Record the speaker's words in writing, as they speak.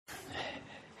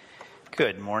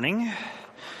Good morning.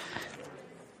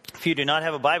 If you do not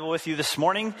have a Bible with you this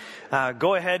morning,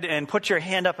 go ahead and put your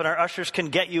hand up and our ushers can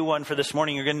get you one for this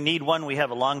morning. You're going to need one. We have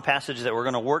a long passage that we're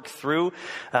going to work through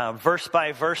verse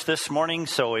by verse this morning.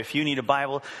 So if you need a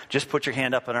Bible, just put your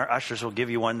hand up and our ushers will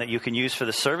give you one that you can use for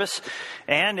the service.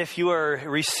 And if you are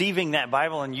receiving that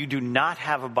Bible and you do not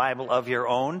have a Bible of your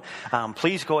own,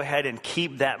 please go ahead and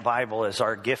keep that Bible as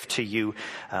our gift to you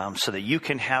so that you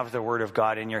can have the Word of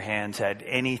God in your hands at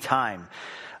any time.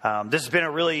 This has been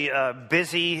a really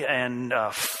busy and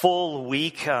full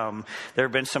week. There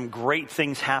have been some great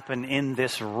things happen in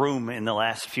this room in the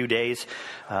last few days.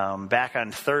 Back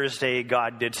on Thursday,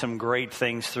 God did some great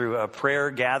things through a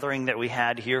prayer gathering that we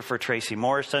had here for Tracy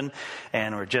Morrison.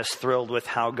 And we're just thrilled with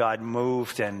how God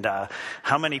moved and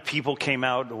how many people came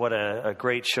out. What a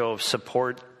great show of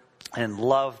support and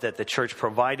love that the church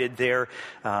provided there.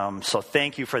 So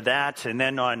thank you for that. And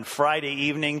then on Friday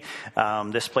evening,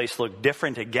 this place looked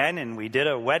different again, and we did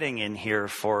a wedding in here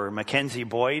for Mackenzie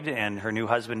Boyd and her new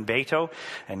husband, Beto.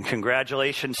 And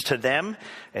congratulations to them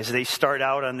as they start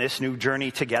out on this new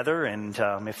journey together. And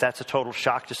if that's a total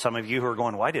shock to some of you who are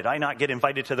going, why did I not get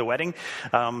invited to the wedding?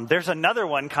 There's another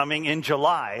one coming in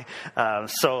July.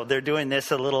 So they're doing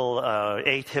this a little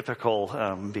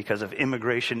atypical because of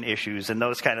immigration issues and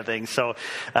those kind of things. So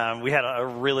we had a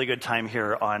really good time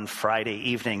here on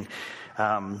Friday evening.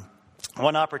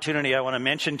 One opportunity I want to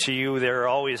mention to you, there are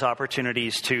always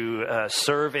opportunities to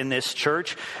serve in this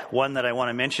church. One that I want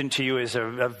to mention to you is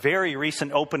a very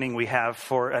recent opening we have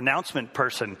for announcement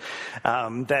person.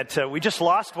 That we just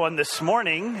lost one this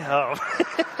morning. Oh.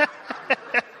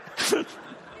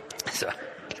 So,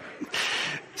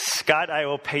 Scott, I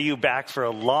will pay you back for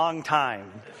a long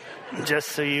time. Just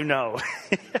so you know.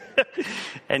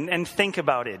 And think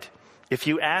about it. If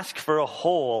you ask for a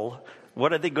hole,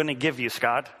 what are they going to give you,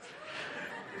 Scott?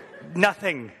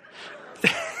 Nothing.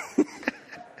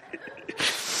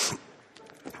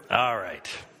 All right.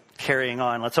 Carrying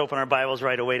on. Let's open our Bibles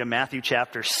right away to Matthew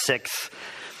chapter 6.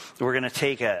 We're going to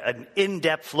take an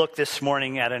in-depth look this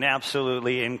morning at an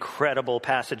absolutely incredible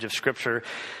passage of Scripture.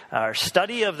 Our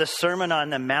study of the Sermon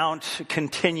on the Mount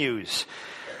continues.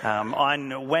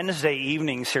 On Wednesday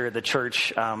evenings here at the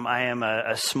church, I am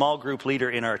a small group leader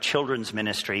in our children's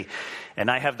ministry,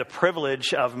 and I have the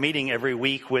privilege of meeting every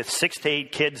week with 6 to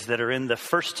 8 kids that are in the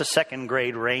 1st to 2nd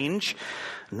grade range.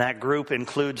 And that group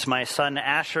includes my son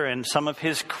Asher and some of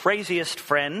his craziest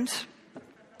friends.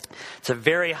 It's a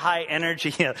very high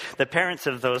energy. The parents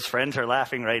of those friends are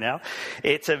laughing right now.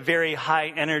 It's a very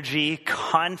high energy,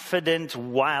 confident,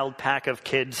 wild pack of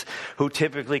kids who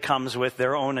typically comes with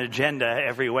their own agenda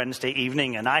every Wednesday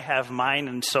evening. And I have mine.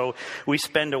 And so we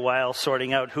spend a while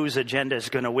sorting out whose agenda is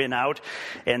going to win out.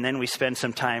 And then we spend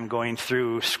some time going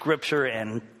through Scripture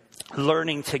and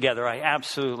learning together. I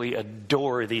absolutely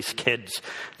adore these kids.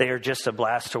 They are just a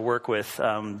blast to work with.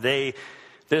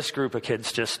 This group of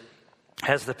kids just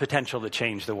has the potential to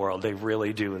change the world. They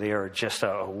really do. They are just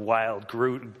a wild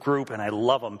group, and I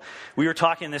love them. We were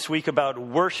talking this week about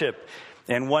worship,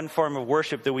 and one form of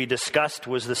worship that we discussed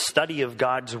was the study of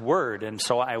God's Word. And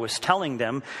so I was telling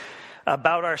them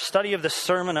about our study of the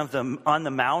Sermon on the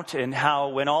Mount and how,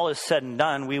 when all is said and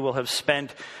done, we will have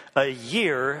spent a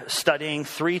year studying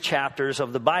 3 chapters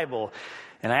of the Bible.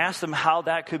 And I asked them how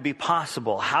that could be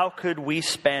possible. How could we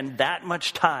spend that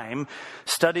much time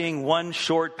studying one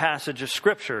short passage of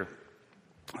Scripture?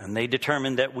 And they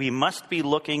determined that we must be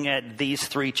looking at these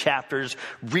 3 chapters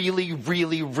really,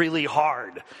 really, really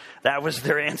hard. That was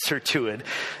their answer to it.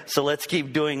 So let's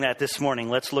keep doing that this morning.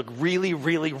 Let's look really,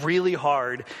 really, really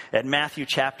hard at Matthew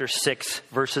chapter 6,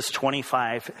 verses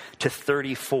 25 to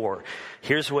 34.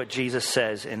 Here's what Jesus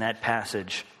says in that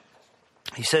passage.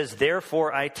 He says,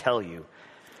 "Therefore I tell you,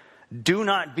 do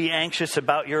not be anxious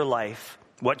about your life,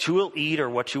 what you will eat or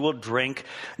what you will drink,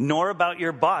 nor about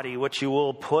your body, what you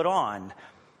will put on.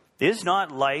 Is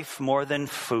not life more than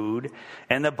food,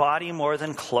 and the body more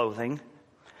than clothing?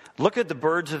 Look at the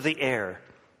birds of the air.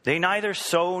 They neither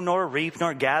sow nor reap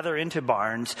nor gather into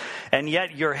barns, and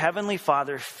yet your heavenly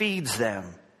Father feeds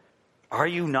them. Are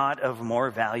you not of more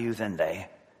value than they?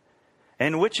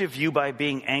 And which of you, by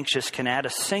being anxious, can add a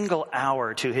single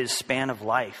hour to his span of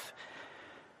life?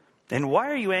 And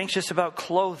why are you anxious about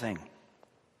clothing?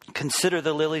 Consider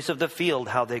the lilies of the field,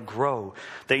 how they grow.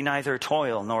 They neither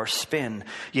toil nor spin.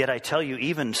 Yet I tell you,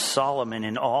 even Solomon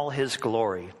in all his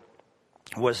glory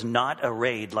was not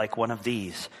arrayed like one of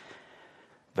these.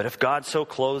 But if God so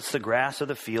clothes the grass of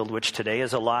the field, which today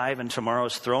is alive and tomorrow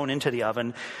is thrown into the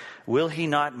oven, will he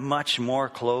not much more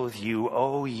clothe you,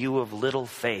 O you of little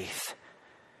faith?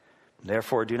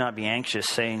 Therefore, do not be anxious,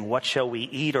 saying, what shall we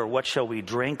eat, or what shall we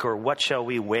drink, or what shall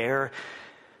we wear?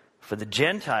 For the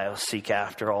Gentiles seek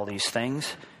after all these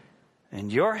things,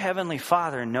 and your heavenly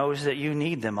Father knows that you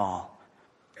need them all.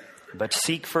 But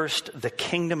seek first the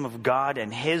kingdom of God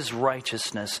and his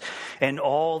righteousness, and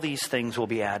all these things will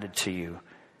be added to you.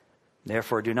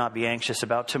 Therefore, do not be anxious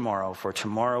about tomorrow, for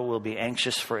tomorrow will be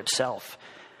anxious for itself.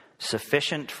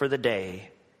 Sufficient for the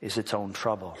day is its own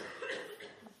trouble.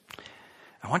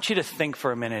 I want you to think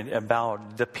for a minute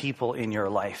about the people in your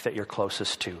life that you're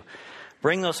closest to.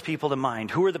 Bring those people to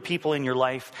mind. Who are the people in your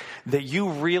life that you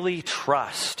really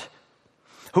trust?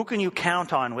 Who can you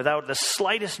count on without the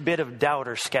slightest bit of doubt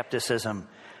or skepticism?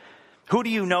 Who do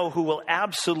you know who will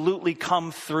absolutely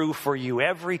come through for you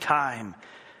every time?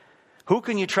 Who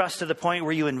can you trust to the point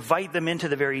where you invite them into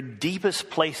the very deepest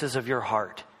places of your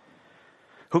heart?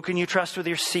 Who can you trust with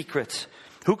your secrets?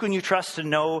 Who can you trust to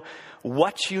know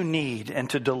what you need and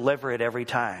to deliver it every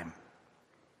time?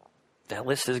 That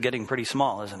list is getting pretty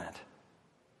small, isn't it?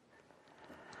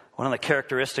 One of the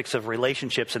characteristics of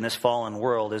relationships in this fallen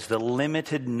world is the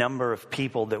limited number of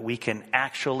people that we can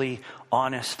actually,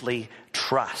 honestly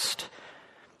trust.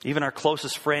 Even our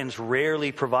closest friends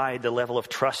rarely provide the level of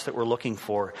trust that we're looking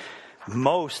for.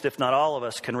 Most, if not all of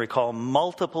us, can recall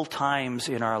multiple times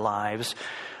in our lives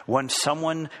when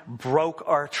someone broke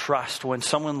our trust, when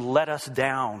someone let us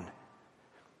down.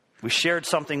 We shared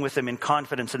something with them in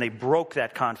confidence and they broke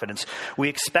that confidence. We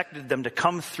expected them to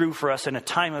come through for us in a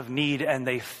time of need and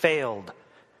they failed.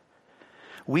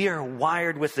 We are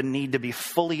wired with the need to be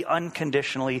fully,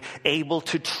 unconditionally able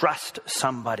to trust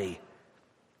somebody.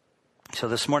 So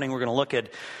this morning we're going to look at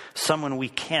someone we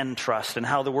can trust and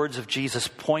how the words of Jesus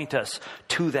point us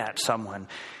to that someone.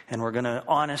 And we're going to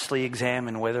honestly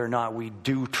examine whether or not we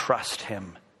do trust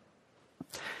him.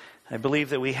 I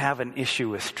believe that we have an issue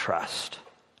with trust.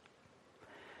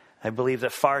 I believe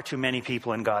that far too many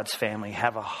people in God's family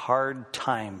have a hard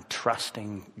time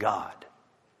trusting God.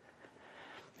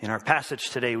 In our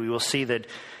passage today, we will see that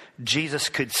Jesus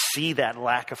could see that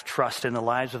lack of trust in the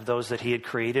lives of those that he had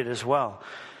created as well.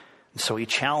 And so he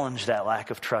challenged that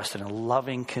lack of trust in a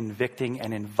loving, convicting,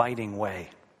 and inviting way.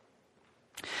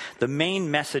 The main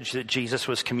message that Jesus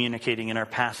was communicating in our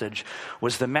passage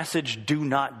was the message, do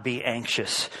not be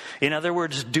anxious. In other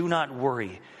words, do not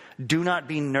worry. Do not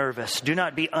be nervous. Do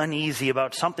not be uneasy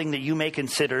about something that you may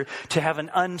consider to have an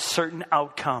uncertain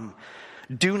outcome.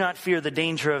 Do not fear the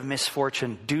danger of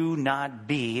misfortune. Do not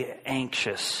be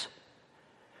anxious.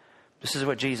 This is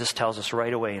what Jesus tells us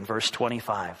right away in verse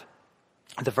 25.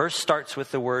 The verse starts with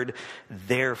the word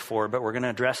therefore, but we're going to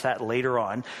address that later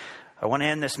on. I want to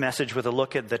end this message with a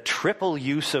look at the triple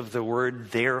use of the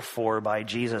word therefore by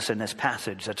Jesus in this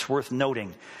passage. That's worth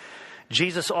noting.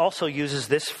 Jesus also uses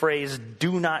this phrase,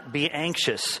 do not be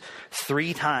anxious,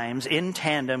 3 times in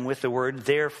tandem with the word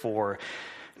therefore.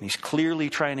 And he's clearly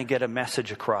trying to get a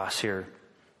message across here.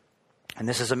 And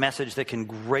this is a message that can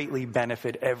greatly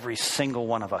benefit every single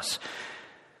one of us.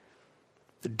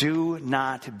 Do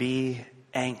not be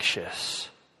anxious.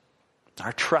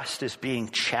 Our trust is being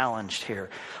challenged here.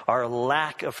 Our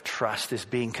lack of trust is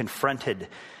being confronted.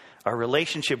 Our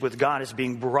relationship with God is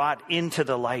being brought into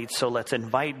the light. So let's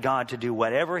invite God to do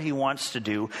whatever he wants to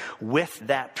do with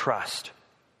that trust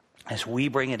as we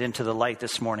bring it into the light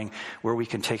this morning where we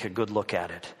can take a good look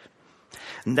at it.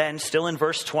 And then still in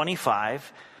verse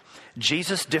 25,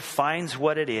 Jesus defines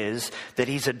what it is that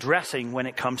he's addressing when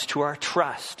it comes to our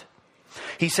trust.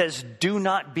 He says, do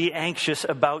not be anxious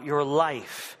about your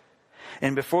life.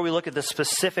 And before we look at the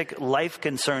specific life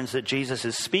concerns that Jesus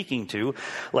is speaking to,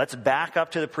 let's back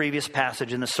up to the previous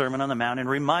passage in the Sermon on the Mount and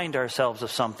remind ourselves of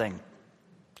something.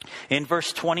 In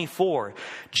verse 24,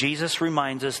 Jesus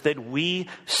reminds us that we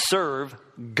serve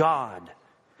God.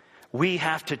 We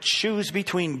have to choose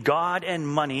between God and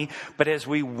money, but as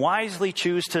we wisely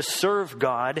choose to serve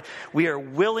God, we are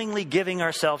willingly giving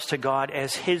ourselves to God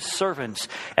as his servants,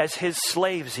 as his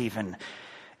slaves even.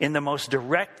 In the most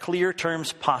direct, clear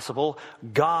terms possible,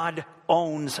 God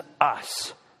owns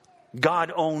us.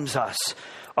 God owns us.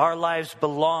 Our lives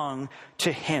belong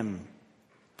to him.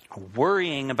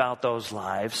 Worrying about those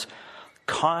lives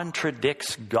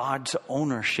contradicts God's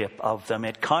ownership of them.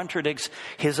 It contradicts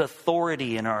his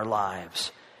authority in our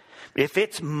lives. If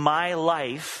it's my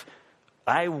life,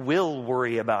 I will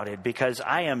worry about it because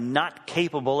I am not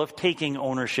capable of taking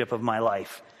ownership of my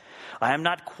life. I am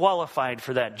not qualified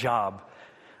for that job.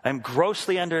 I'm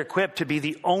grossly under-equipped to be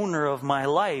the owner of my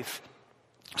life.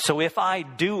 So if I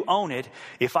do own it,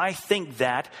 if I think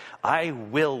that, I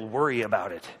will worry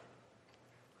about it.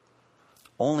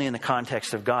 Only in the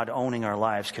context of God owning our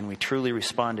lives can we truly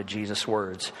respond to Jesus'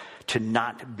 words to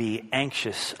not be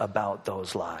anxious about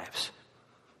those lives.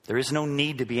 There is no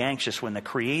need to be anxious when the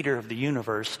creator of the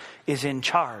universe is in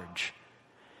charge.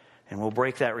 And we'll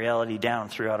break that reality down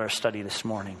throughout our study this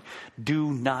morning.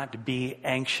 Do not be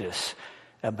anxious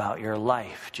about your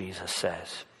life, Jesus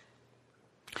says.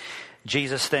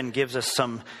 Jesus then gives us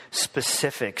some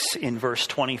specifics in verse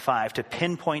 25 to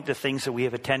pinpoint the things that we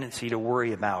have a tendency to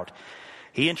worry about.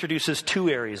 He introduces two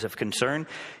areas of concern.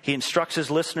 He instructs his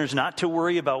listeners not to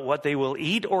worry about what they will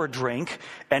eat or drink,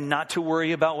 and not to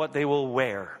worry about what they will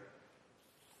wear.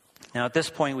 Now, at this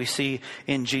point, we see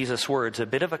in Jesus' words a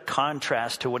bit of a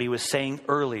contrast to what he was saying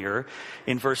earlier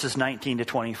in verses 19 to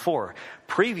 24.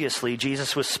 Previously,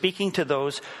 Jesus was speaking to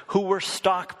those who were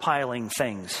stockpiling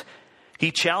things.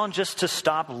 He challenged us to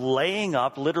stop laying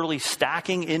up, literally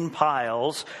stacking in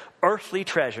piles, earthly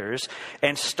treasures,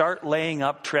 and start laying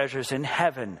up treasures in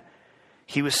heaven.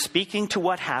 He was speaking to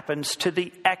what happens to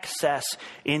the excess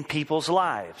in people's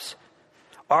lives.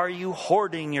 Are you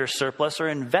hoarding your surplus or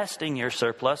investing your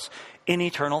surplus in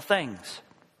eternal things?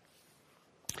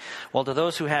 Well, to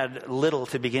those who had little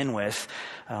to begin with,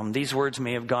 these words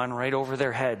may have gone right over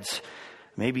their heads.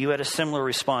 Maybe you had a similar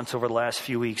response over the last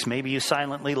few weeks. Maybe you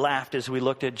silently laughed as we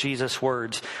looked at Jesus'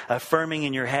 words, affirming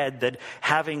in your head that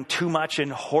having too much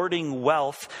and hoarding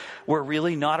wealth were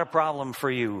really not a problem for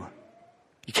you.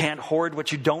 You can't hoard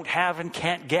what you don't have and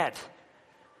can't get.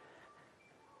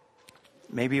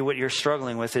 Maybe what you're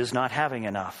struggling with is not having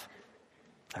enough.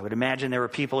 I would imagine there were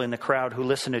people in the crowd who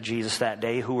listened to Jesus that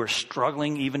day who were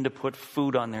struggling even to put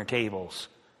food on their tables.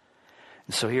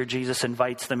 And so here Jesus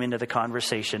invites them into the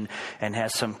conversation and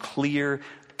has some clear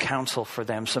counsel for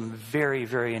them, some very,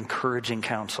 very encouraging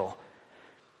counsel.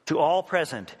 To all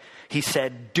present, he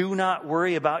said, do not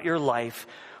worry about your life,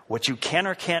 what you can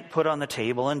or can't put on the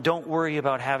table, and don't worry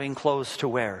about having clothes to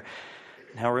wear.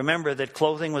 Now remember that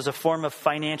clothing was a form of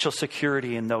financial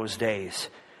security in those days.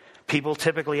 People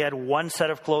typically had one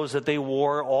set of clothes that they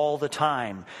wore all the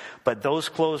time, but those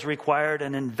clothes required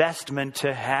an investment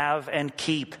to have and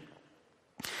keep.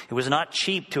 It was not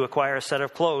cheap to acquire a set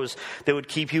of clothes that would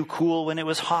keep you cool when it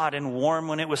was hot and warm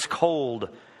when it was cold.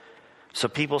 So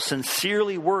people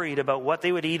sincerely worried about what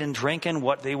they would eat and drink and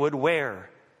what they would wear.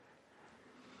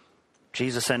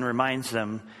 Jesus then reminds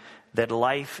them that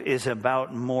life is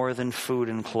about more than food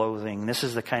and clothing. This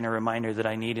is the kind of reminder that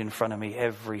I need in front of me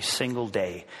every single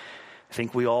day. I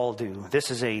think we all do. This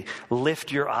is a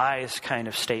lift your eyes kind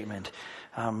of statement.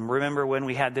 Remember when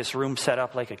we had this room set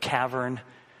up like a cavern?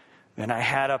 And I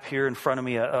had up here in front of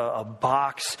me a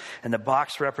box, and the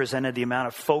box represented the amount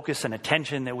of focus and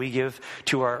attention that we give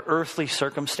to our earthly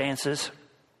circumstances.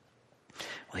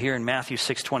 Well, here in Matthew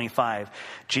 6:25,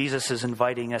 Jesus is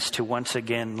inviting us to once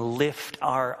again lift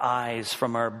our eyes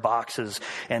from our boxes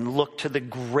and look to the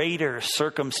greater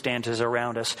circumstances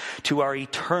around us, to our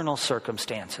eternal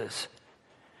circumstances.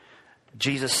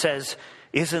 Jesus says,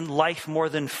 isn't life more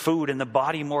than food and the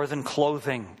body more than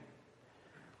clothing?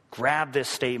 Grab this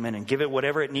statement and give it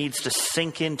whatever it needs to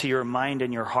sink into your mind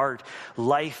and your heart.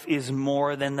 Life is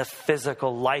more than the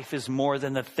physical. Life is more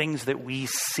than the things that we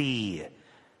see.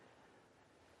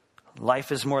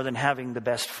 Life is more than having the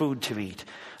best food to eat.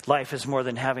 Life is more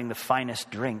than having the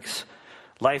finest drinks.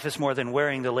 Life is more than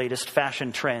wearing the latest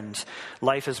fashion trends.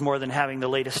 Life is more than having the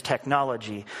latest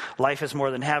technology. Life is more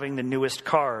than having the newest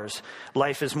cars.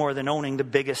 Life is more than owning the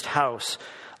biggest house.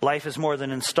 Life is more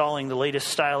than installing the latest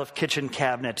style of kitchen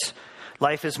cabinets.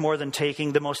 Life is more than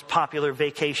taking the most popular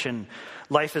vacation.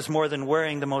 Life is more than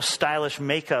wearing the most stylish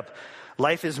makeup.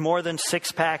 Life is more than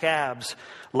six-pack abs.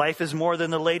 Life is more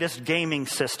than the latest gaming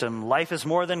system. Life is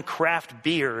more than craft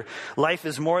beer. Life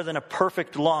is more than a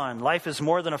perfect lawn. Life is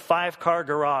more than a 5-car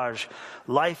garage.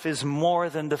 Life is more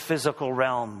than the physical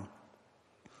realm.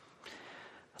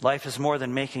 Life is more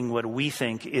than making what we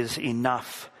think is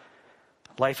enough.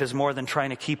 Life is more than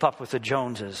trying to keep up with the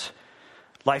Joneses.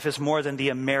 Life is more than the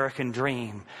American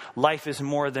dream. Life is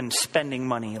more than spending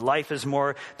money. Life is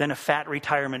more than a fat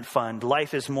retirement fund.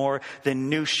 Life is more than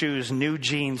new shoes, new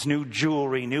jeans, new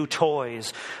jewelry, new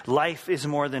toys. Life is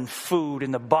more than food,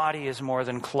 and the body is more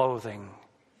than clothing.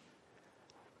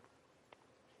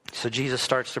 So Jesus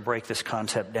starts to break this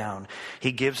concept down.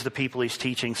 He gives the people he's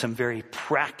teaching some very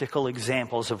practical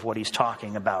examples of what he's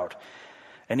talking about.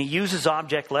 And he uses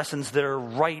object lessons that are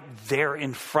right there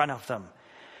in front of them.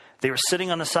 They were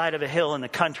sitting on the side of a hill in the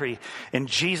country, and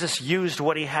Jesus used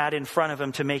what he had in front of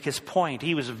him to make his point.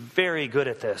 He was very good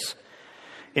at this.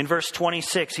 In verse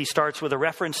 26, he starts with a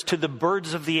reference to the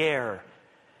birds of the air.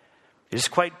 It is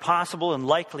quite possible and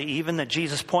likely even that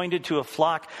Jesus pointed to a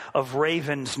flock of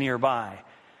ravens nearby.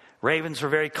 Ravens were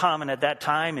very common at that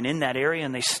time and in that area,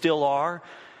 and they still are.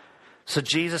 So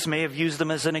Jesus may have used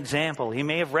them as an example. He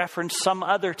may have referenced some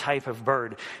other type of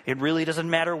bird. It really doesn't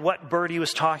matter what bird he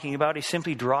was talking about. He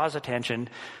simply draws attention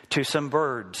to some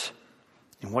birds.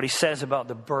 And what he says about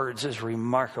the birds is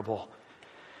remarkable.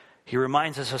 He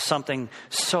reminds us of something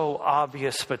so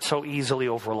obvious but so easily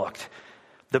overlooked.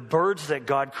 The birds that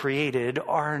God created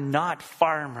are not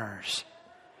farmers.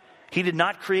 He did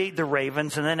not create the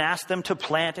ravens and then ask them to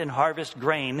plant and harvest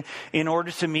grain in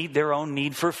order to meet their own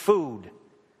need for food.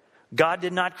 God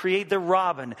did not create the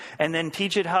robin and then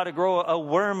teach it how to grow a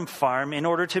worm farm in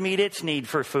order to meet its need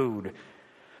for food.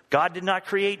 God did not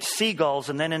create seagulls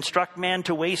and then instruct man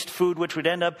to waste food which would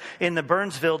end up in the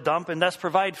Burnsville dump and thus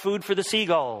provide food for the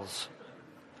seagulls.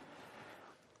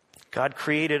 God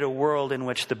created a world in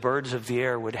which the birds of the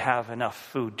air would have enough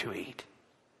food to eat.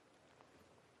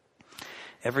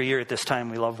 Every year at this time,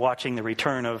 we love watching the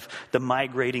return of the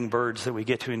migrating birds that we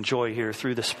get to enjoy here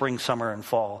through the spring, summer, and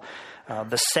fall.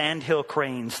 The sandhill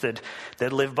cranes that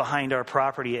live behind our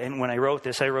property. And when I wrote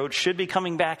this, I wrote, should be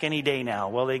coming back any day now.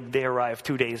 Well, they arrived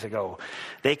 2 days ago.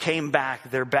 They came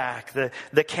back. They're back.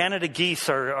 The Canada geese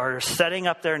are setting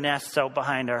up their nests out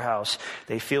behind our house.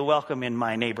 They feel welcome in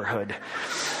my neighborhood.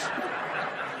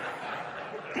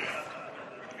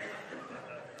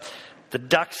 The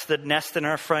ducks that nest in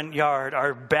our front yard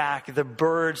are back. The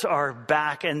birds are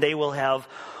back, and they will have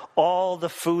all the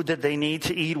food that they need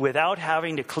to eat without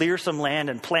having to clear some land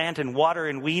and plant and water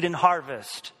and weed and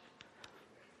harvest.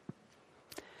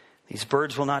 These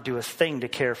birds will not do a thing to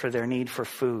care for their need for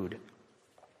food.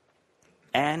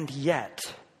 And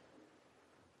yet,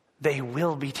 they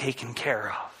will be taken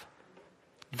care of.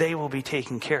 They will be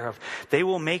taken care of. They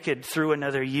will make it through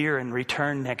another year and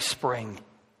return next spring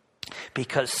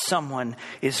because someone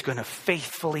is going to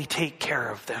faithfully take care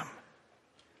of them.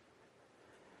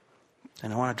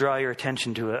 And I want to draw your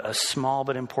attention to a small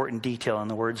but important detail in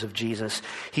the words of Jesus.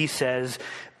 He says,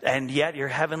 and yet your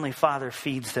heavenly Father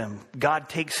feeds them. God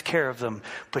takes care of them.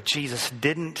 But Jesus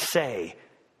didn't say,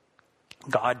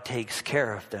 God takes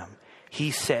care of them. He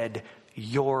said,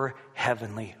 your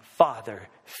heavenly Father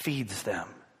feeds them.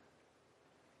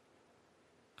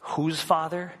 Whose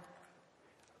Father?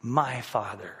 My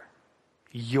Father.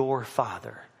 Your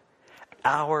Father.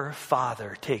 Our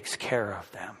Father takes care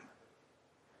of them.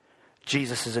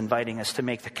 Jesus is inviting us to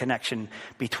make the connection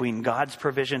between God's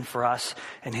provision for us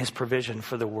and his provision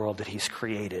for the world that he's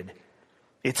created.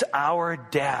 It's our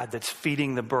dad that's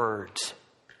feeding the birds.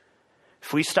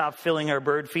 If we stop filling our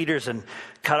bird feeders and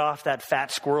cut off that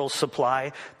fat squirrel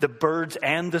supply, the birds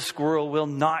and the squirrel will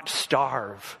not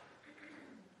starve.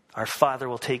 Our Father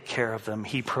will take care of them.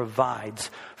 He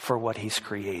provides for what he's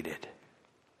created.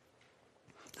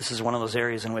 This is one of those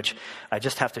areas in which I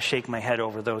just have to shake my head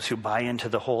over those who buy into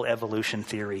the whole evolution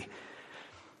theory.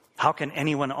 How can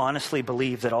anyone honestly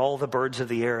believe that all the birds of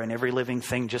the air and every living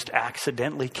thing just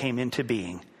accidentally came into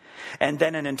being? And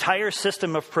then an entire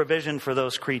system of provision for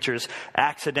those creatures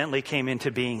accidentally came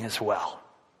into being as well.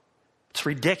 It's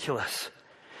ridiculous.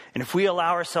 And if we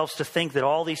allow ourselves to think that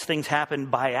all these things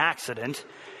happened by accident,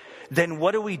 then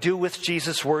what do we do with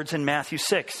Jesus' words in Matthew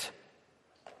 6?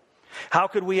 How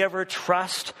could we ever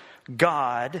trust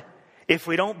God if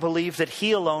we don't believe that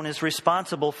he alone is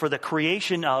responsible for the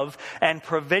creation of and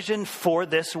provision for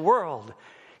this world?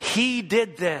 He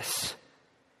did this.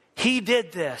 He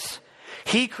did this.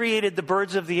 He created the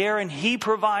birds of the air and he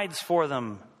provides for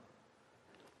them.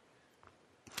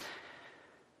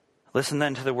 Listen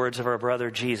then to the words of our brother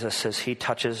Jesus as he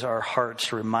touches our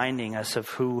hearts, reminding us of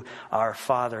who our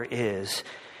Father is.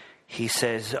 He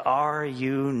says, are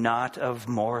you not of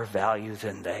more value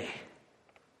than they?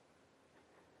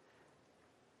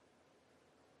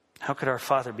 How could our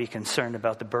Father be concerned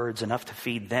about the birds enough to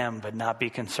feed them, but not be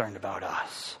concerned about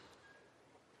us?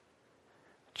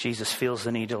 Jesus feels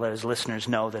the need to let his listeners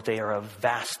know that they are of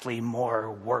vastly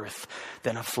more worth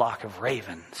than a flock of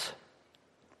ravens.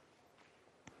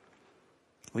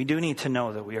 We do need to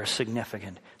know that we are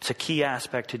significant. It's a key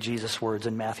aspect to Jesus' words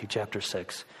in Matthew chapter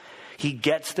 6. He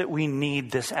gets that we need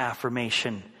this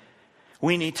affirmation.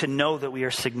 We need to know that we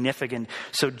are significant.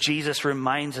 So Jesus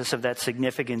reminds us of that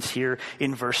significance here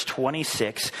in verse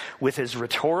 26 with his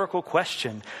rhetorical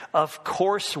question. Of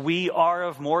course we are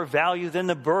of more value than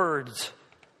the birds.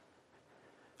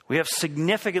 We have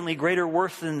significantly greater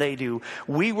worth than they do.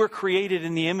 We were created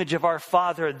in the image of our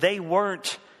Father. They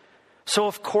weren't. So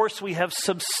of course we have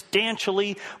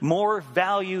substantially more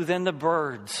value than the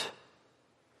birds.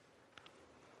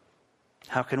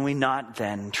 How can we not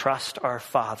then trust our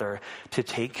Father to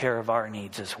take care of our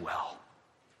needs as well?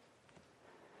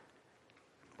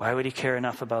 Why would he care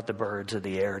enough about the birds of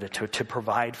the air to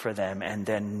provide for them and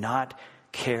then not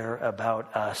care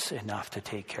about us enough to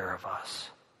take care of us?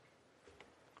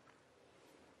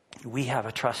 We have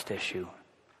a trust issue.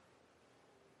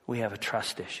 We have a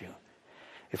trust issue.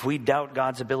 If we doubt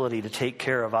God's ability to take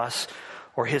care of us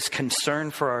or his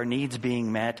concern for our needs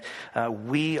being met,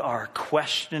 we are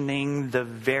questioning the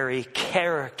very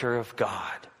character of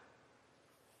God.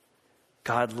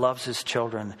 God loves his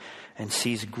children and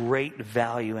sees great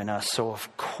value in us, so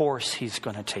of course he's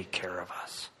going to take care of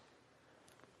us.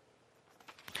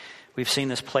 We've seen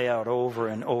this play out over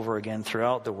and over again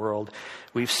throughout the world.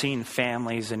 We've seen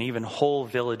families and even whole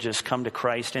villages come to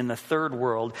Christ in the third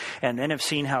world, and then have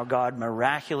seen how God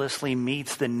miraculously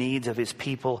meets the needs of his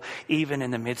people even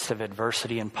in the midst of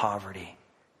adversity and poverty.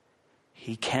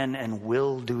 He can and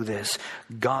will do this.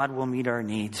 God will meet our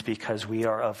needs because we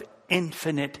are of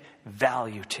infinite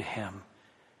value to him.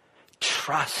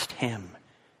 Trust him.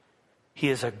 He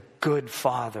is a good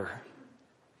Father.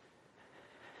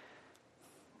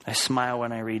 I smile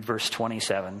when I read verse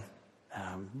 27.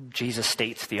 Jesus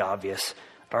states the obvious.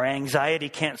 Our anxiety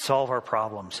can't solve our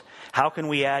problems. How can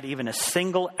we add even a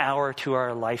single hour to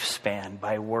our lifespan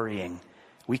by worrying?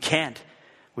 We can't.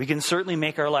 We can certainly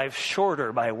make our lives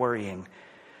shorter by worrying.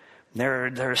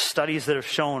 There are studies that have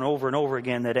shown over and over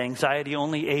again that anxiety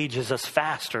only ages us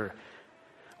faster.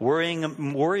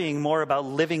 Worrying more about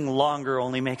living longer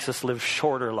only makes us live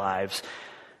shorter lives.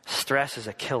 Stress is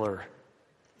a killer.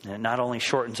 And it not only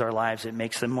shortens our lives, it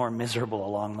makes them more miserable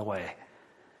along the way.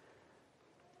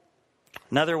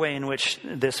 Another way in which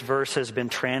this verse has been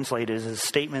translated is a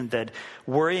statement that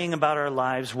worrying about our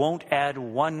lives won't add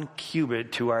 1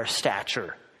 cubit to our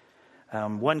stature.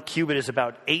 1 cubit is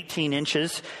about 18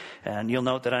 inches, and you'll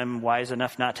note that I'm wise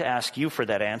enough not to ask you for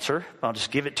that answer. I'll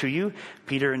just give it to you.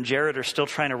 Peter and Jared are still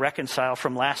trying to reconcile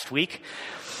from last week.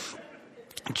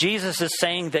 Jesus is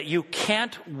saying that you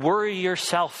can't worry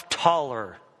yourself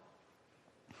taller.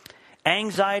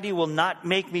 Anxiety will not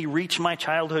make me reach my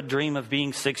childhood dream of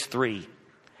being 6'3".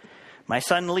 My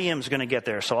son Liam's going to get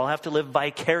there, so I'll have to live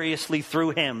vicariously through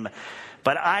him.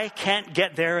 But I can't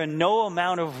get there, and no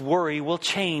amount of worry will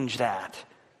change that.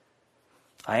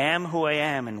 I am who I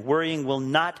am, and worrying will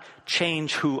not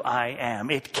change who I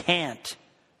am. It can't.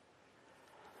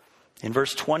 In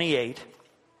verse 28,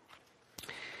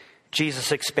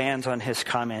 Jesus expands on his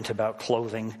comment about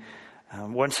clothing.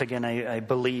 Once again, I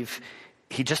believe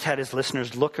he just had his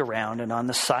listeners look around, and on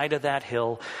the side of that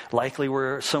hill likely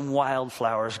were some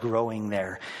wildflowers growing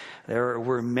there. There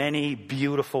were many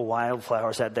beautiful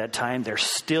wildflowers at that time. There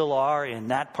still are in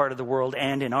that part of the world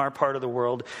and in our part of the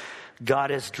world.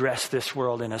 God has dressed this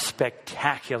world in a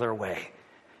spectacular way.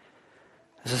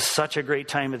 This is such a great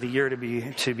time of the year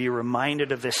to be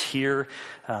reminded of this here,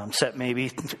 except maybe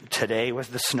today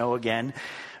with the snow again.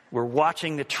 We're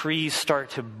watching the trees start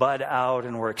to bud out,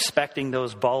 and we're expecting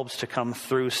those bulbs to come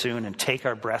through soon and take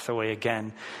our breath away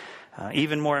again.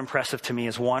 Even more impressive to me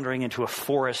is wandering into a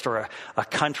forest or a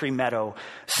country meadow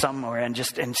somewhere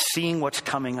and seeing what's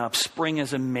coming up. Spring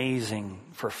is amazing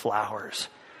for flowers.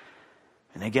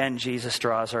 And again, Jesus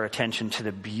draws our attention to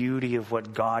the beauty of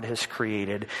what God has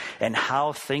created and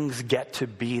how things get to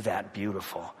be that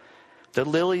beautiful. The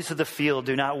lilies of the field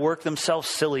do not work themselves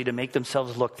silly to make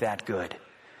themselves look that good.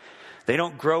 They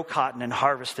don't grow cotton and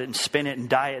harvest it and spin it and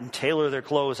dye it and tailor their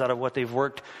clothes out of what they've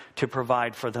worked to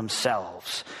provide for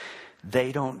themselves.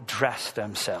 They don't dress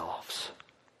themselves.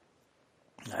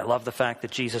 I love the fact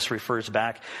that Jesus refers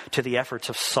back to the efforts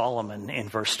of Solomon in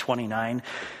verse 29.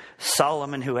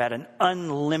 Solomon, who had an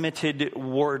unlimited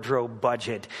wardrobe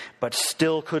budget, but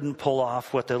still couldn't pull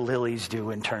off what the lilies do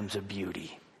in terms of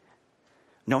beauty.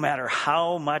 No matter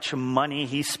how much money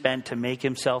he spent to make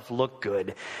himself look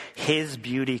good, his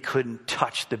beauty couldn't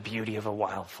touch the beauty of a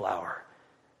wildflower.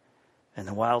 And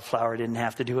the wildflower didn't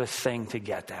have to do a thing to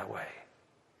get that way.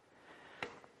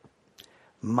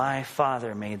 My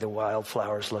Father made the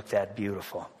wildflowers look that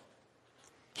beautiful.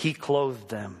 He clothed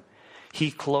them.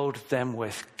 He clothed them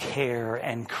with care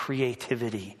and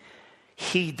creativity.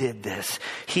 He did this.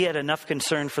 He had enough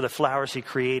concern for the flowers he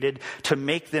created to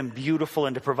make them beautiful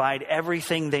and to provide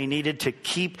everything they needed to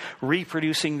keep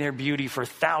reproducing their beauty for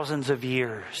thousands of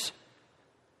years.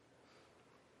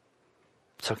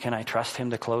 So can I trust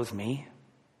him to clothe me?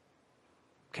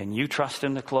 Can you trust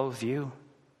him to clothe you?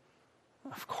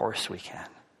 Of course we can.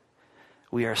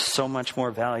 We are so much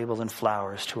more valuable than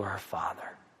flowers to our Father.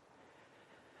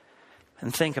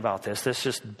 And think about this. This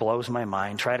just blows my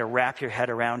mind. Try to wrap your head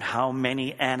around how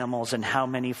many animals and how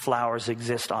many flowers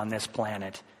exist on this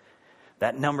planet.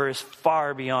 That number is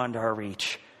far beyond our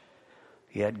reach.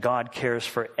 Yet God cares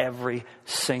for every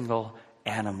single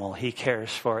animal. He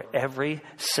cares for every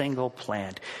single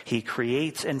plant. He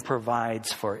creates and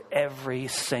provides for every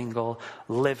single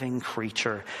living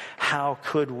creature. How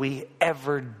could we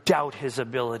ever doubt his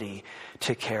ability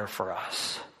to care for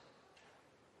us?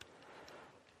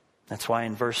 That's why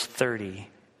in verse 30,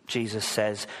 Jesus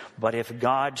says, "But if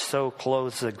God so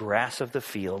clothes the grass of the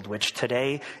field, which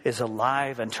today is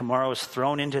alive and tomorrow is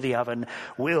thrown into the oven,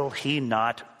 will he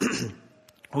not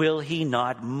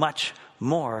much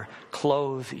more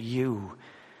clothe you?"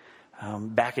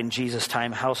 Back in Jesus'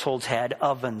 time, households had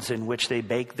ovens in which they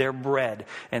baked their bread,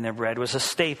 and their bread was a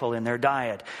staple in their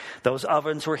diet. Those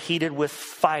ovens were heated with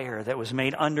fire that was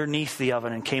made underneath the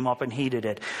oven and came up and heated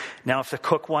it. Now, if the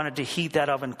cook wanted to heat that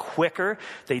oven quicker,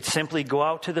 they'd simply go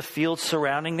out to the fields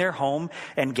surrounding their home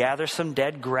and gather some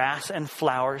dead grass and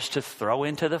flowers to throw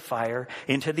into the fire,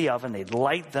 into the oven. They'd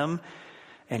light them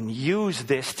and use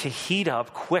this to heat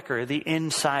up quicker the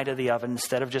inside of the oven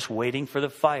instead of just waiting for the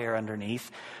fire underneath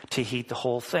to heat the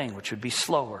whole thing, which would be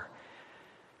slower.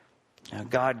 Now,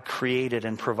 God created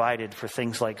and provided for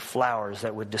things like flowers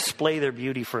that would display their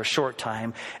beauty for a short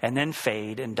time and then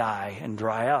fade and die and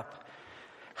dry up.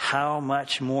 How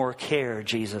much more care,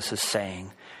 Jesus is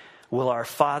saying, will our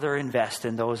Father invest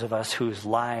in those of us whose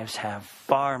lives have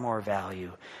far more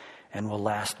value and will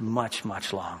last much,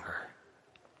 much longer?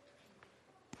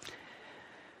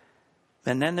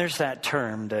 And then there's that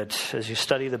term that, as you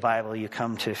study the Bible, you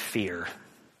come to fear.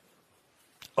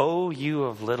 "Oh, you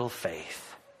of little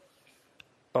faith.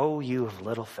 Oh, you of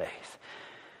little faith."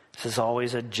 This is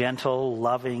always a gentle,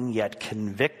 loving, yet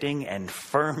convicting and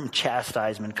firm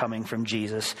chastisement coming from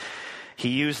Jesus. He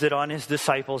used it on his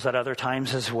disciples at other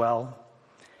times as well.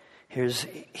 Here's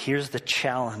the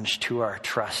challenge to our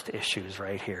trust issues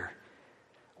right here.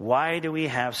 Why do we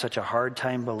have such a hard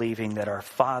time believing that our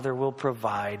Father will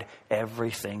provide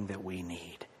everything that we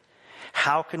need?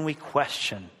 How can we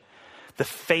question the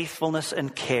faithfulness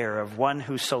and care of one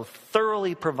who so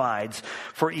thoroughly provides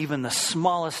for even the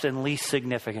smallest and least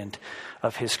significant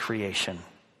of his creation?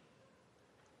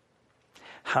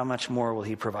 How much more will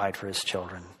he provide for his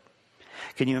children?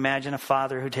 Can you imagine a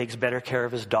father who takes better care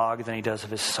of his dog than he does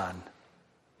of his son?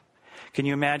 Can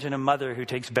you imagine a mother who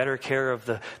takes better care of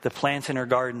the plants in her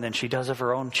garden than she does of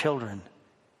her own children?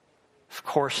 Of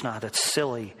course not. That's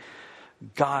silly.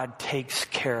 God takes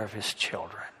care of his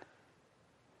children.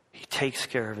 He takes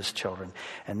care of his children.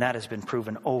 And that has been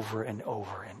proven over and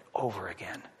over and over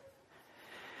again.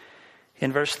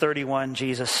 In verse 31,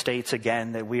 Jesus states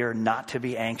again that we are not to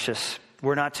be anxious.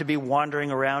 We're not to be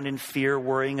wandering around in fear,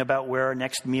 worrying about where our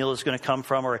next meal is going to come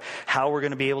from or how we're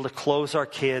going to be able to clothe our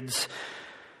kids.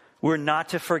 We're not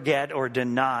to forget or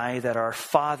deny that our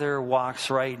Father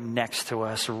walks right next to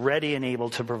us, ready and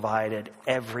able to provide at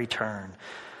every turn.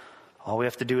 All we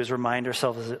have to do is remind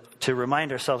ourselves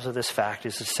of this fact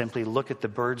is to simply look at the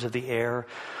birds of the air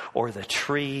or the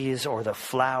trees or the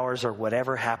flowers or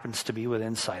whatever happens to be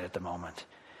within sight at the moment.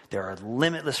 There are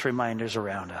limitless reminders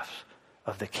around us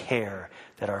of the care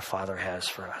that our Father has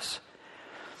for us.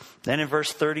 Then in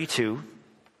verse 32,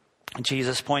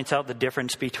 Jesus points out the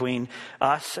difference between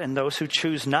us and those who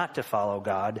choose not to follow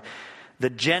God. The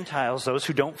Gentiles, those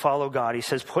who don't follow God, he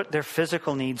says, put their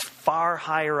physical needs far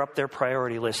higher up their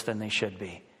priority list than they should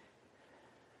be.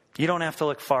 You don't have to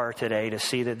look far today to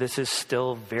see that this is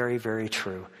still very, very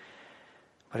true.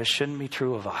 But it shouldn't be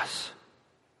true of us.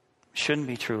 It shouldn't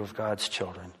be true of God's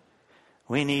children.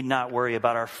 We need not worry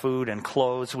about our food and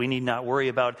clothes. We need not worry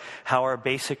about how our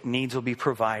basic needs will be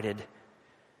provided.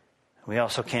 We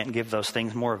also can't give those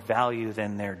things more value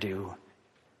than they're due.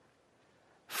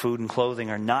 Food and clothing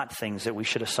are not things that we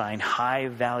should assign high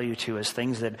value to as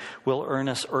things that will earn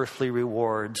us earthly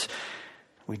rewards.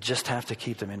 We just have to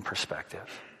keep them in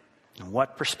perspective. And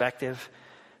what perspective?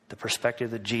 The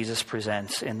perspective that Jesus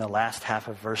presents in the last half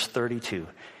of verse 32,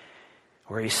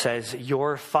 where he says,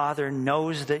 your Father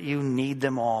knows that you need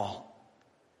them all.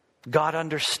 God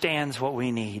understands what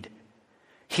we need.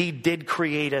 He did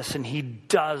create us and he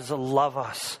does love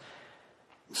us.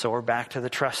 So we're back to the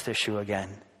trust issue again.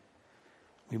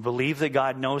 We believe that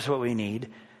God knows what we need,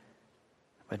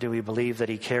 but do we believe that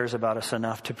he cares about us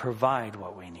enough to provide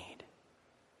what we need?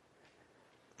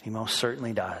 He most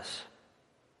certainly does.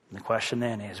 And the question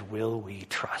then is, will we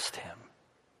trust him?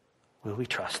 Will we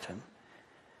trust him?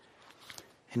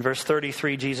 In verse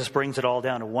 33, Jesus brings it all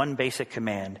down to one basic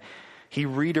command. He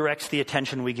redirects the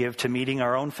attention we give to meeting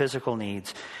our own physical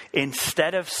needs.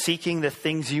 Instead of seeking the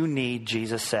things you need,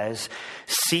 Jesus says,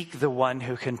 seek the one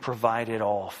who can provide it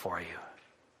all for you.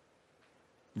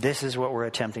 This is what we're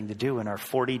attempting to do in our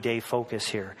 40-day focus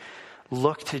here.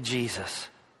 Look to Jesus.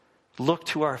 Look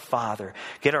to our Father.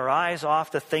 Get our eyes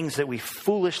off the things that we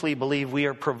foolishly believe we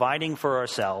are providing for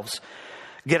ourselves.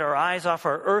 Get our eyes off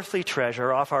our earthly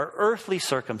treasure, off our earthly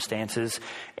circumstances,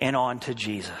 and on to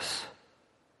Jesus.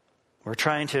 We're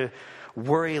trying to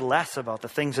worry less about the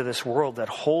things of this world that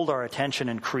hold our attention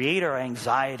and create our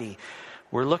anxiety.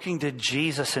 We're looking to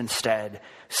Jesus instead,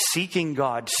 seeking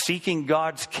God, seeking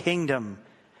God's kingdom,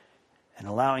 and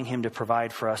allowing Him to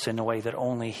provide for us in a way that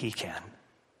only He can.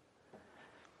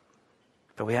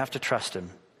 But we have to trust Him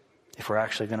if we're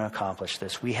actually going to accomplish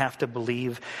this. We have to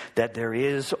believe that there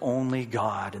is only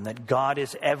God and that God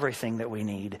is everything that we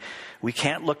need. We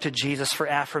can't look to Jesus for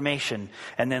affirmation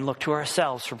and then look to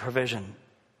ourselves for provision.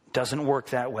 It doesn't work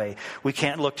that way. We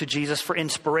can't look to Jesus for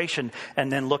inspiration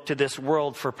and then look to this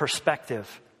world for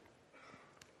perspective.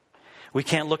 We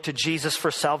can't look to Jesus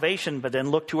for salvation, but then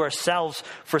look to ourselves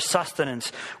for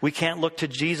sustenance. We can't look to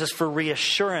Jesus for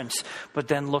reassurance, but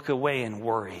then look away and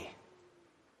worry.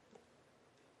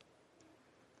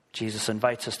 Jesus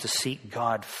invites us to seek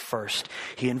God first.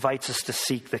 He invites us to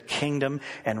seek the kingdom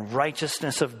and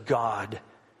righteousness of God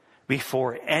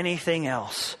before anything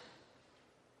else.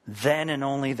 Then and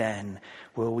only then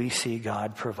will we see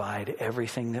God provide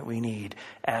everything that we need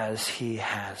as He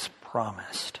has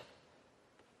promised.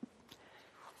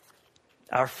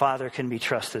 Our Father can be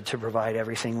trusted to provide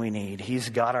everything we need. He's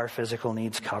got our physical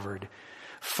needs covered.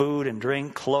 Food and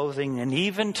drink, clothing, and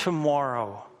even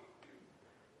tomorrow.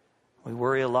 We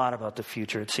worry a lot about the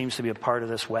future. It seems to be a part of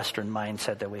this Western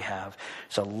mindset that we have.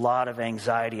 There's a lot of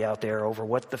anxiety out there over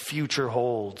what the future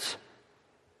holds.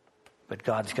 But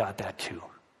God's got that too.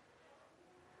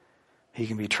 He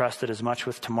can be trusted as much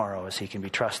with tomorrow as He can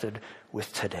be trusted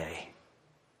with today.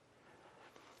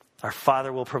 Our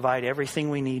Father will provide everything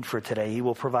we need for today. He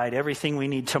will provide everything we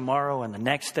need tomorrow and the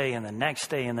next day and the next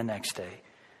day and the next day.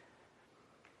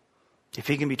 If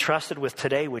He can be trusted with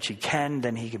today, which He can,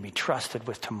 then He can be trusted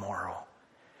with tomorrow.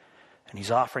 And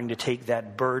He's offering to take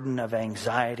that burden of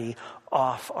anxiety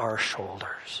off our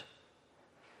shoulders.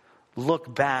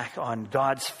 Look back on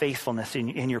God's faithfulness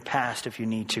in your past if you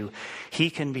need to. He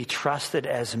can be trusted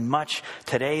as much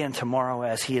today and tomorrow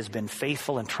as He has been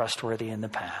faithful and trustworthy in the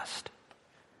past.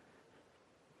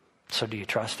 So do you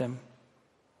trust Him?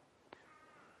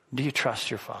 Do you trust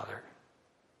your Father?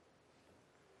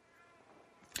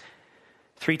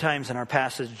 3 times in our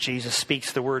passage, Jesus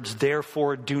speaks the words,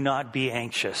 "Therefore do not be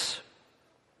anxious."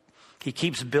 He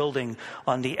keeps building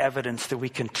on the evidence that we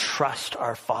can trust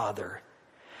our Father.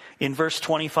 In verse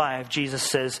 25, Jesus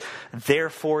says,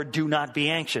 "Therefore do not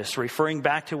be anxious." Referring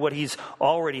back to what He's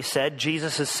already said,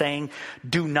 Jesus is saying,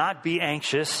 do not be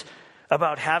anxious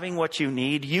about having what you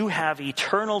need. You have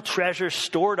eternal treasure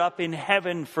stored up in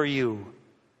heaven for you.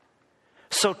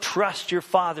 So trust your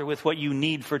Father with what you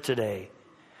need for today.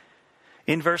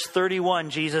 In verse 31,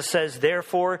 Jesus says,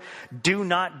 "Therefore, do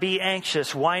not be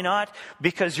anxious." Why not?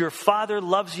 Because your Father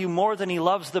loves you more than He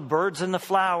loves the birds and the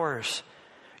flowers.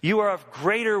 You are of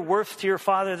greater worth to your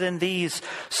Father than these.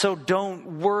 So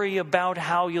don't worry about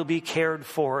how you'll be cared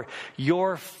for.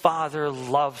 Your Father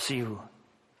loves you.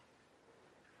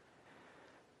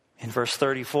 In verse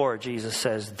 34, Jesus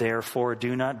says, "Therefore,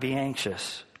 do not be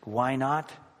anxious." Why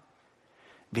not?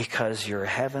 Because your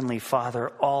heavenly Father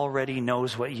already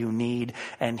knows what you need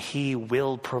and He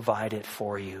will provide it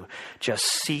for you. Just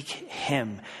seek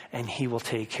Him and He will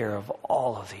take care of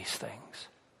all of these things.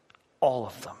 All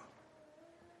of them.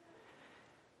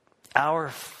 Our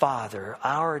Father,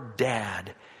 our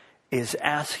Dad, is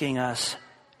asking us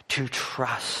to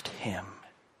trust Him.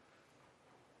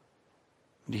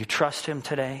 Do you trust Him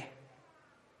today?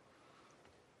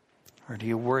 Or do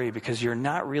you worry because you're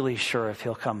not really sure if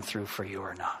He'll come through for you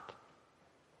or not?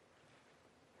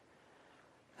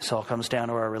 This all comes down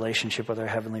to our relationship with our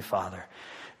Heavenly Father.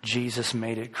 Jesus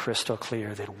made it crystal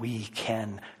clear that we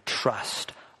can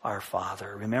trust our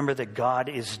Father. Remember that God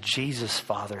is Jesus'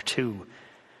 Father too.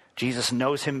 Jesus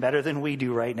knows Him better than we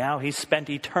do right now. He's spent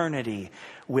eternity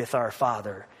with our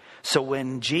Father. So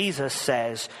when Jesus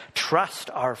says, trust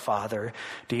our Father,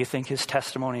 do you think His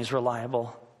testimony is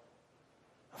reliable?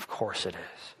 Of course it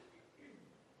is.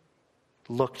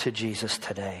 Look to Jesus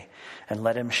today and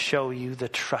let Him show you the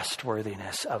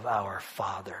trustworthiness of our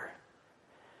Father.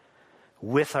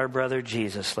 With our brother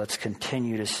Jesus, let's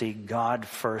continue to seek God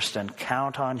first and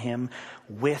count on Him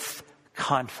with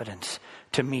confidence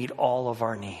to meet all of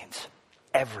our needs.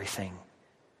 Everything.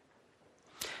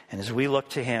 And as we look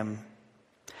to Him,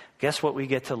 guess what we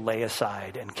get to lay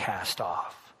aside and cast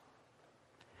off?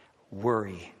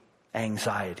 Worry,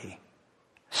 anxiety,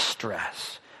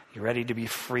 stress. You ready to be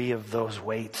free of those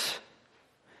weights?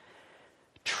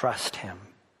 Trust Him.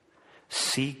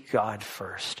 Seek God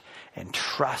first and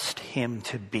trust him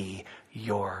to be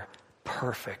your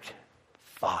perfect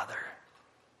Father.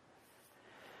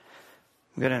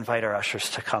 I'm going to invite our ushers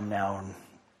to come now and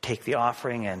take the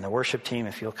offering, and the worship team,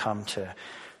 if you'll come to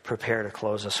prepare to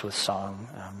close us with song.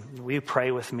 Will you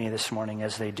pray with me this morning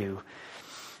as they do?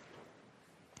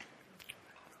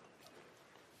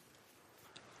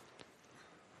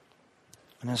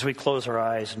 And as we close our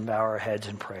eyes and bow our heads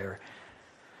in prayer,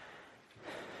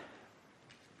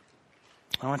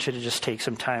 I want you to just take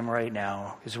some time right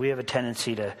now, because we have a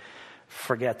tendency to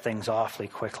forget things awfully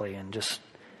quickly and just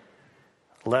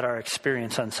let our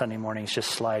experience on Sunday mornings just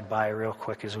slide by real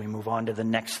quick as we move on to the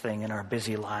next thing in our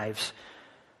busy lives.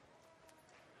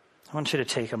 I want you to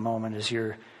take a moment as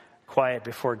you're quiet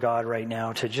before God right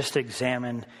now to just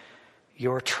examine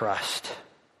your trust.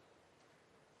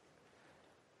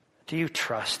 Do you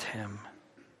trust him?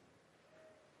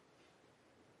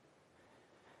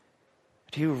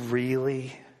 Do you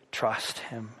really trust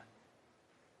him?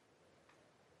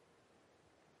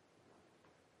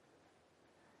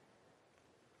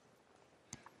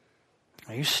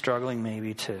 Are you struggling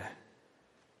maybe to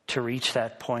reach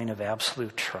that point of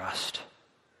absolute trust?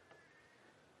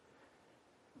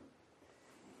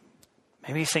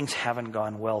 Maybe things haven't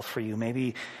gone well for you.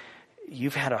 Maybe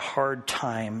you've had a hard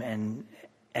time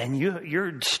and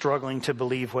you're struggling to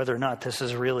believe whether or not this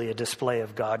is really a display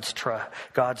of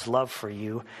God's love for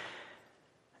you.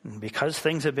 And because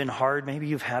things have been hard, maybe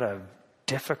you've had a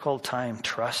difficult time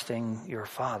trusting your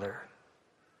Father.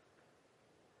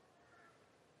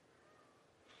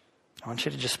 I want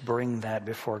you to just bring that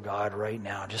before God right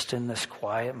now, just in this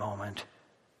quiet moment.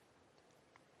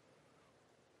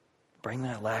 Bring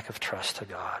that lack of trust to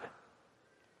God.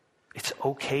 It's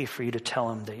okay for you to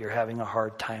tell him that you're having a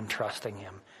hard time trusting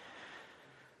him.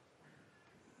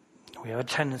 We have a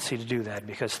tendency to do that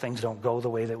because things don't go the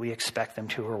way that we expect them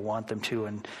to or want them to.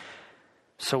 And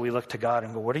so we look to God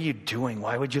and go, what are you doing?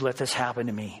 Why would you let this happen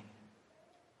to me?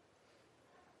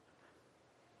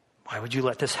 Why would you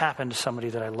let this happen to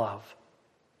somebody that I love?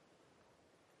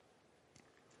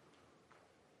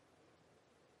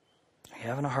 Are you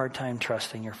having a hard time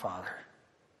trusting your Father?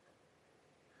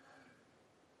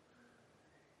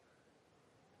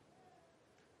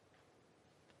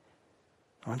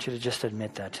 I want you to just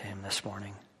admit that to him this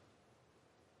morning.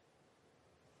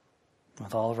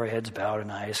 With all of our heads bowed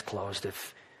and eyes closed,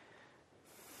 if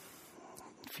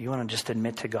you want to just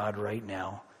admit to God right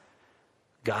now,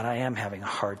 God, I am having a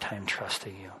hard time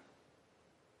trusting you.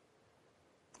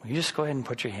 Will you just go ahead and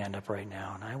put your hand up right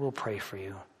now, and I will pray for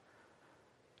you.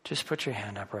 Just put your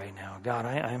hand up right now. God,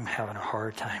 I'm having a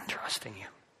hard time trusting you.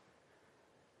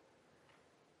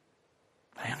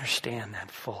 I understand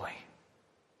that fully.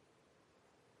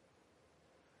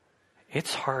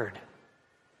 It's hard.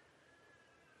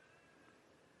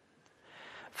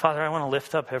 Father, I want to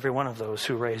lift up every one of those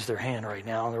who raised their hand right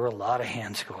now. There were a lot of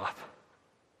hands go up.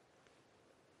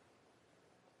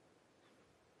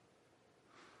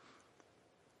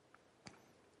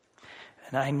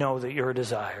 And I know that your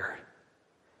desire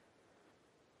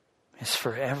is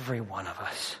for every one of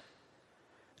us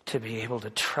to be able to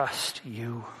trust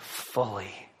you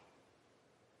fully.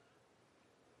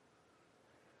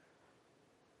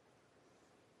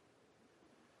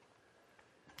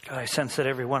 God, I sense that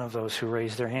every one of those who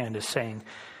raised their hand is saying,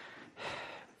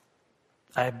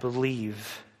 I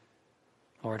believe,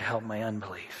 Lord, help my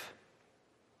unbelief.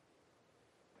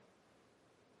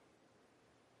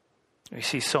 We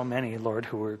see so many, Lord,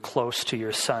 who were close to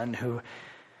your Son, who,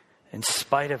 in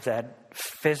spite of that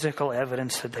physical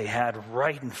evidence that they had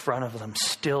right in front of them,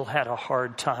 still had a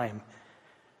hard time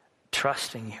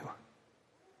trusting you.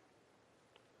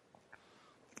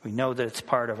 We know that it's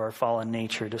part of our fallen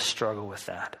nature to struggle with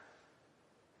that.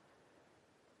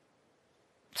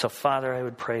 So, Father, I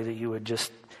would pray that you would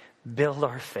just build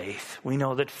our faith. We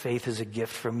know that faith is a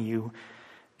gift from you.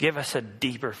 Give us a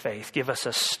deeper faith. Give us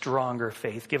a stronger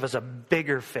faith. Give us a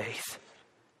bigger faith.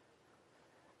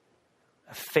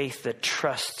 A faith that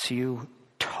trusts you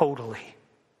totally.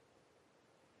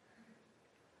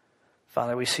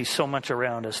 Father, we see so much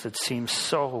around us that seems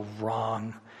so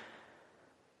wrong.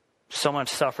 So much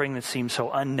suffering that seems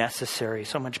so unnecessary.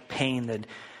 So much pain that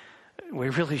we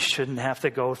really shouldn't have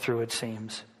to go through, it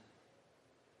seems.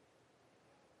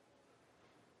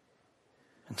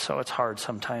 And so it's hard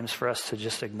sometimes for us to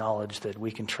just acknowledge that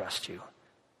we can trust you.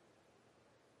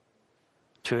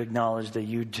 To acknowledge that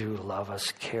you do love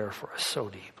us, care for us so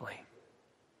deeply.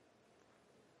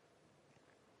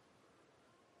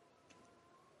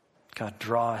 God,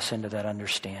 draw us into that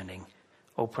understanding.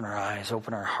 Open our eyes,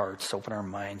 open our hearts, open our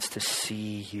minds to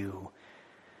see you.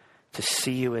 To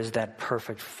see you as that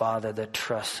perfect Father that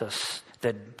trusts us,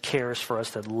 that cares for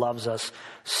us, that loves us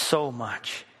so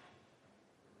much.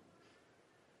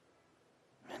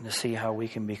 And to see how we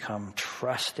can become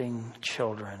trusting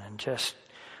children and just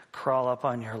crawl up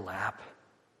on your lap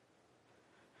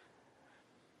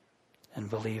and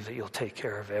believe that you'll take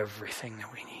care of everything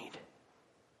that we need.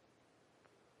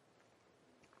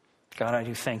 God, I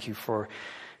do thank you for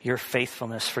your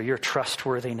faithfulness, for your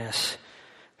trustworthiness,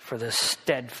 for the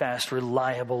steadfast,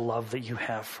 reliable love that you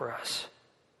have for us.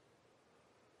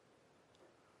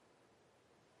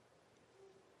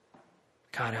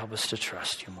 God, help us to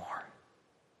trust you more.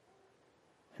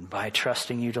 And by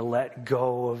trusting you, to let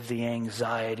go of the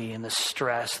anxiety and the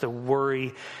stress, the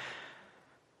worry,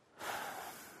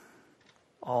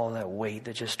 all that weight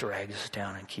that just drags us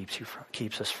down and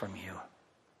keeps us from you.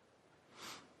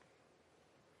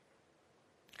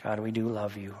 God, we do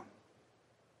love you.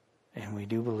 And we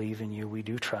do believe in you. We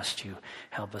do trust you.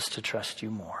 Help us to trust you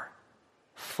more.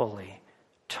 Fully,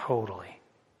 totally.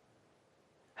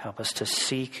 Help us to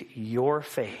seek your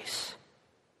face,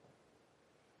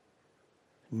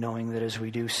 knowing that as we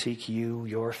do seek you,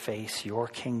 your face, your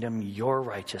kingdom, your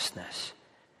righteousness,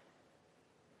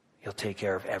 you'll take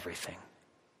care of everything.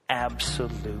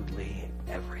 Absolutely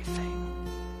everything.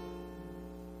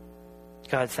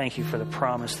 God, thank you for the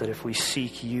promise that if we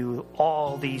seek you,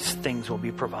 all these things will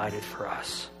be provided for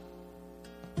us.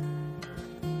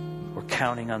 We're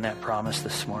counting on that promise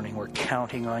this morning. We're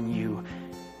counting on you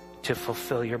to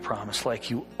fulfill your promise like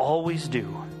you always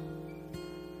do,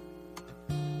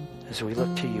 as we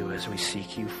look to you, as we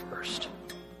seek you first.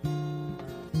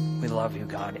 We love you,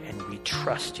 God, and we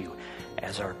trust you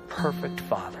as our perfect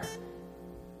Father.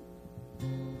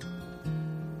 And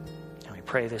we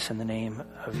pray this in the name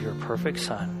of your perfect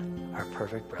Son, our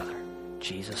perfect brother,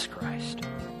 Jesus Christ.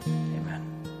 Amen.